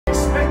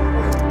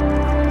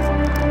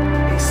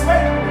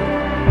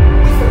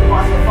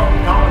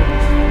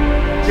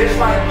just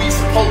like we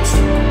supposed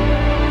to.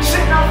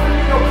 Shit not for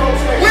me, no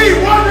coach. We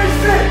won this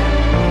shit.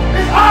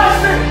 It's our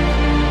shit.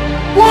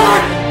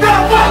 What the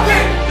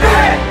fucking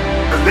shit?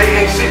 Cause they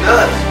ain't shit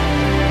to us.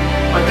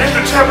 A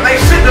district champion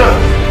ain't shit to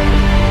us.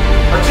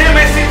 A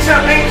GMAC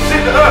champ ain't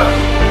shit to us.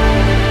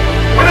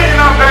 When they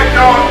in our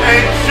backyard,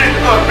 they ain't shit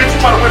to us. Bitch,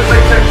 you try to win the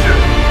state championship.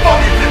 Fuck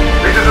you,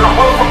 they just in a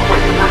motherfucking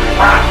way. You're working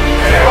right.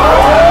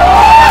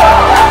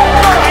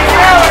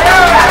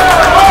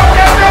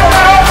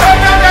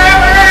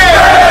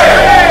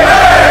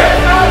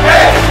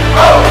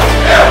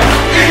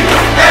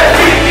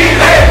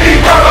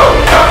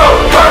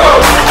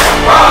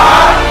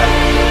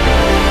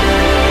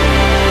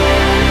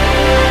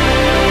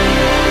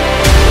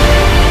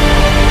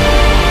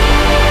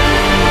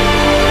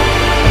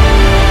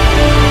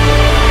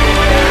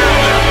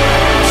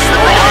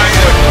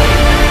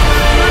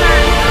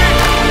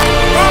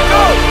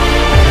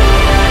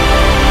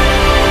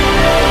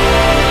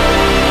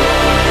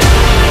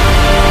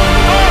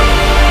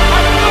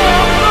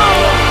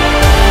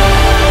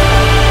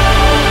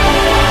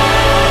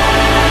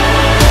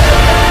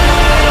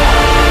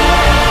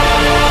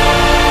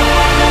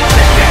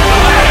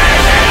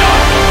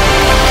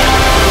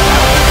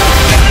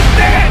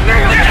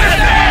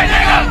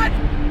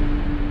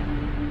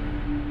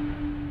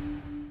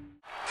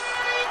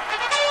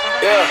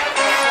 Yeah.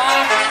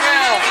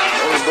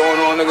 What's going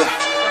on, nigga?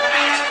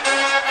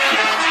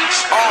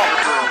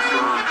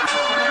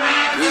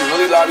 These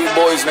really lobby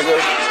boys, nigga.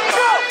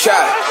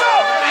 Cat.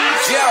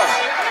 Yeah.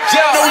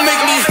 Don't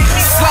make me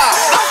slide.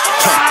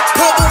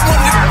 Pull up one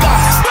of the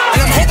guys,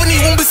 and I'm hoping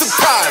he won't be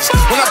surprised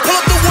when I pull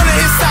up the one on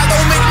his side.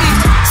 Don't make me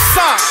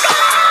sign,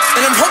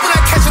 and I'm hoping I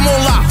catch him on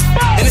live.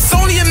 And it's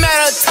only a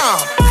matter of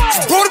time.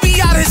 He's bro to be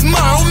out of his mind.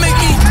 Don't make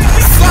me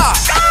slide.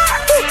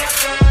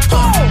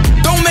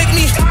 Don't make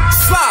me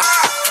slide.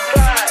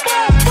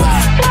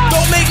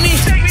 Don't make me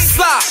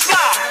slide.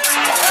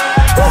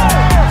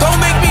 Don't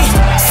make me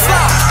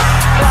slide.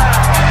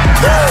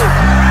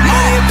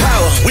 Money and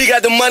power. We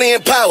got the money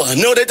and power.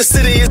 Know that the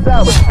city is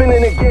ours.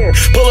 Spinning again.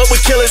 Pull up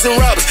with killers and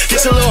robbers.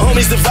 Get your little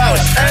homies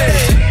devoured.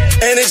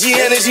 Energy,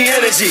 energy,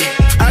 energy.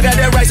 I got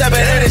that right type of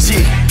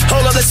energy.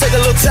 Hold up, let's take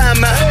a little time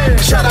out.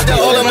 Shout out to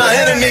all of my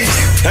enemies.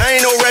 I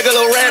ain't no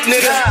regular rap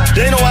nigga.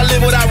 They know I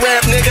live what I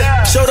rap, nigga.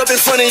 Showed up in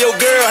front of your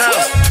girl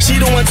house. She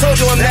the one told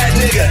you I'm that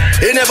nigga.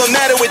 It never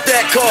mattered with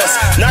that cost.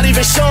 Not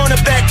even showing a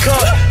back car.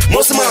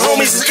 Most of my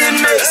homies is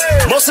inmates.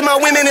 Most of my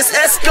women is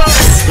escorts.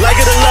 Like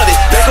it or love it.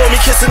 They call me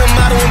kissing a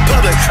model in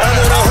public. I'm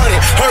on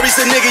 100. Hurry's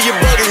the nigga, you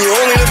bugging. You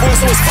only live once,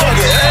 so it's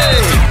fucking. Hey.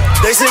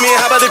 They send me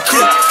how about the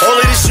crew? All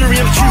of this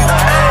jury, I'm cute.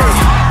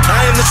 Hey.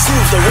 I am the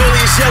truth. The world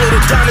is yellow,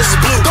 the diamonds is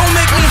blue. Don't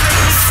make me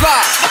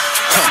slide.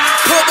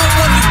 Pull up the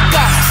one you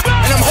got,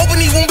 and I'm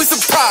hoping he won't be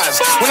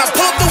surprised when I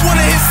pull up the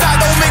one on his side.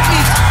 Don't make me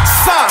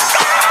sign,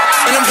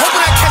 and I'm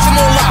hoping I catch him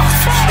on live.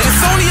 And it's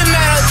only a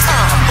matter of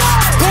time.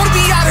 Born to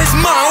be out of his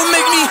mind. Don't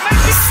make me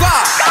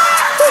slide.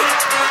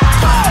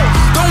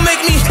 Don't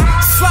make me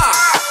slide.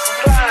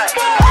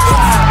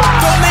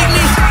 Don't make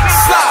me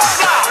slide.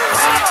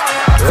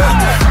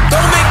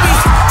 Don't make me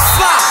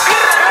slide.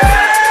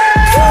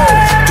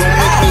 Don't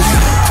make me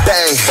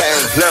bang, bang.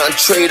 Nothing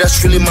trade, that's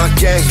really my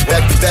gang.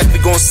 Back to back, we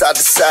going side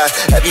to side.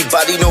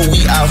 Everybody know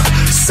we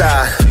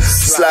outside.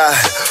 Slide.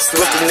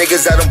 Brooklyn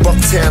niggas out in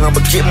Bucktown.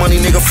 I'ma get money,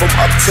 nigga, from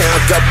uptown.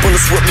 Got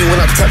bullets with me when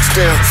I touch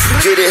down.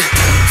 Get it?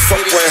 Fuck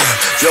round.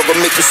 Y'all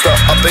gon' make me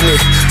start upping it.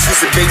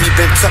 Since the baby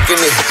been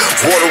tucking it.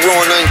 Water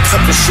on, I ain't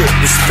tucking shit.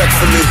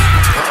 Respectfully.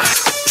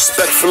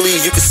 Respectfully,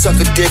 you can suck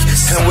a dick.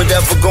 And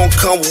whatever gon'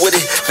 come with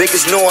it.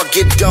 Niggas know I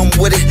get done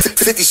with it.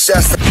 50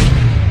 shots.